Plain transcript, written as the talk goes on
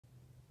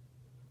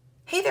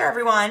Hey there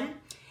everyone!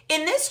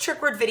 In this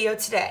trick word video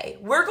today,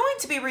 we're going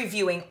to be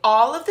reviewing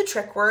all of the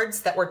trick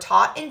words that were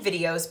taught in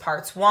videos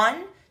parts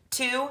 1,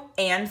 2,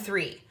 and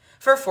 3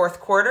 for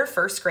fourth quarter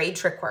first grade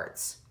trick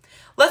words.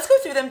 Let's go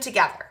through them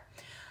together.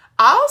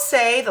 I'll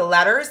say the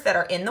letters that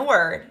are in the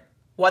word,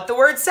 what the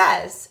word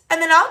says,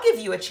 and then I'll give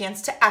you a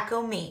chance to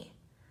echo me.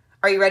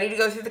 Are you ready to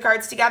go through the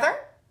cards together?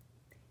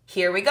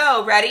 Here we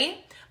go.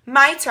 Ready?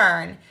 My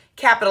turn.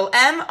 Capital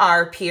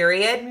M-R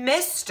period,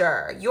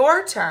 Mr.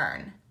 Your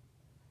turn.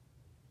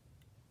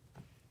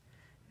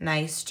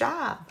 Nice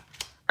job.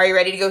 Are you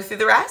ready to go through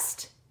the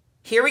rest?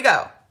 Here we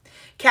go.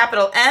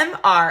 Capital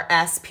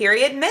M-R-S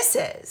period,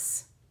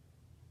 Mrs.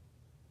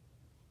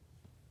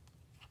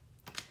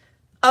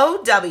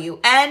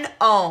 O-W-N,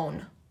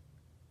 own.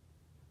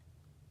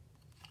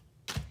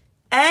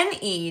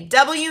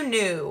 N-E-W,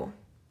 new.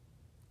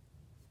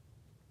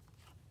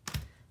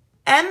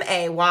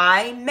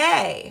 M-A-Y,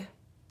 may.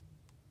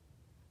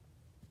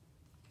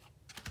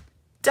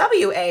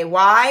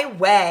 W-A-Y,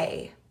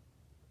 way.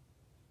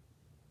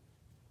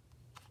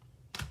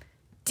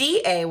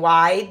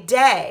 D-A-Y,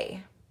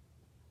 day.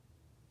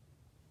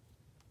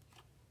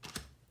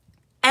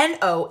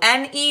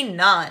 N-O-N-E,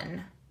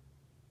 none.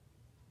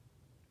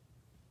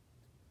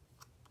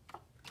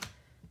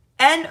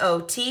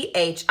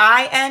 N-O-T-H-I-N-G,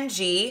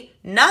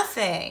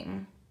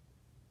 nothing.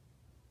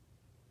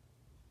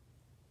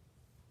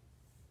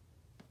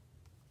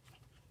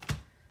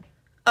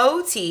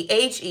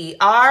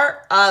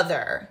 O-T-H-E-R,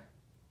 other.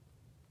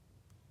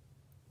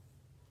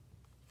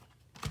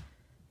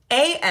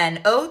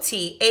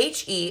 A-N-O-T-H-E-R,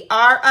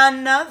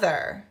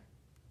 another.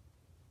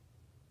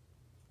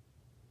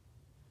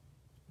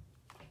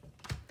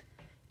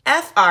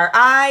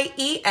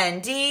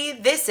 F-R-I-E-N-D,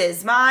 this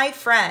is my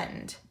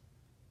friend.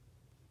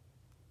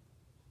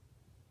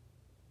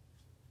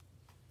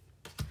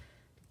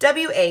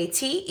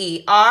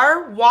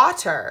 W-A-T-E-R,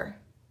 water.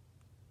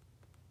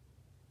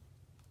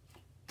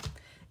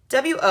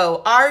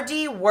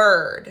 W-O-R-D,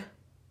 word.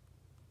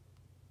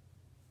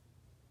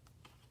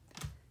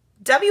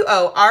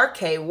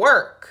 W-O-R-K,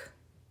 work.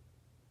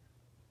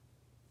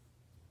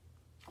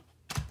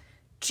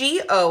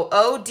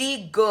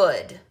 G-O-O-D,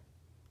 good.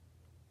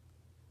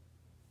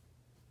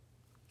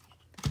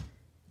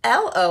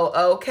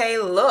 L-O-O-K,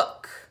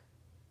 look.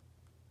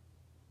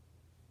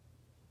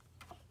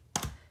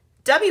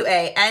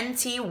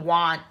 W-A-N-T,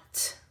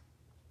 want.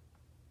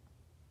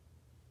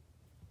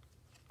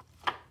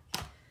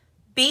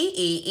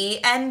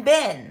 B-E-E-N,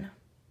 bin.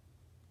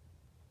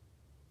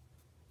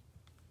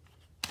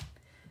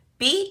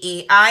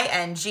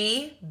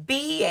 B-E-I-N-G,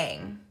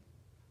 being.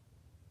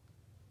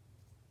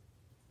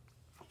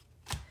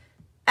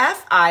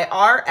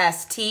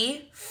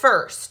 F-I-R-S-T,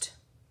 first.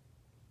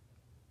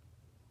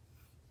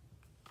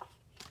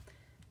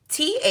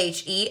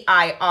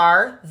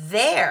 T-H-E-I-R,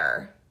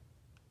 there.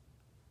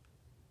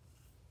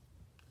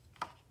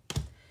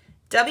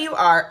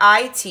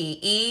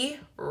 W-R-I-T-E,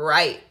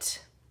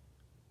 right.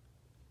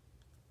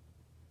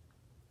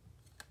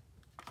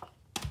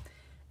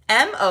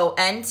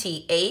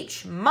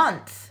 M-O-N-T-H,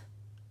 month.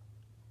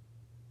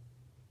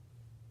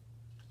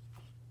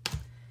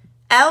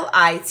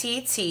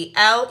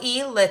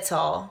 L-I-T-T-L-E,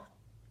 little.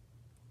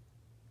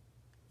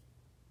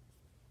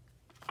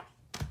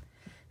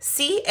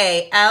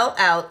 C-A-L-L-E-D,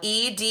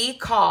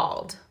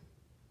 called.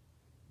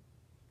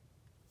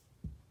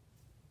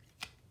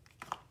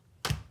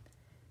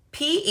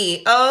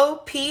 P-E-O-P-L-E,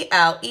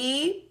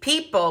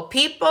 people,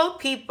 people,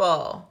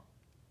 people.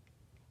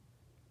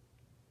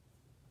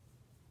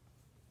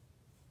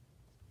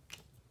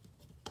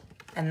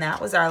 And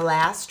that was our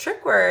last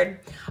trick word.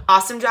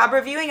 Awesome job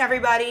reviewing,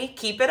 everybody.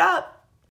 Keep it up.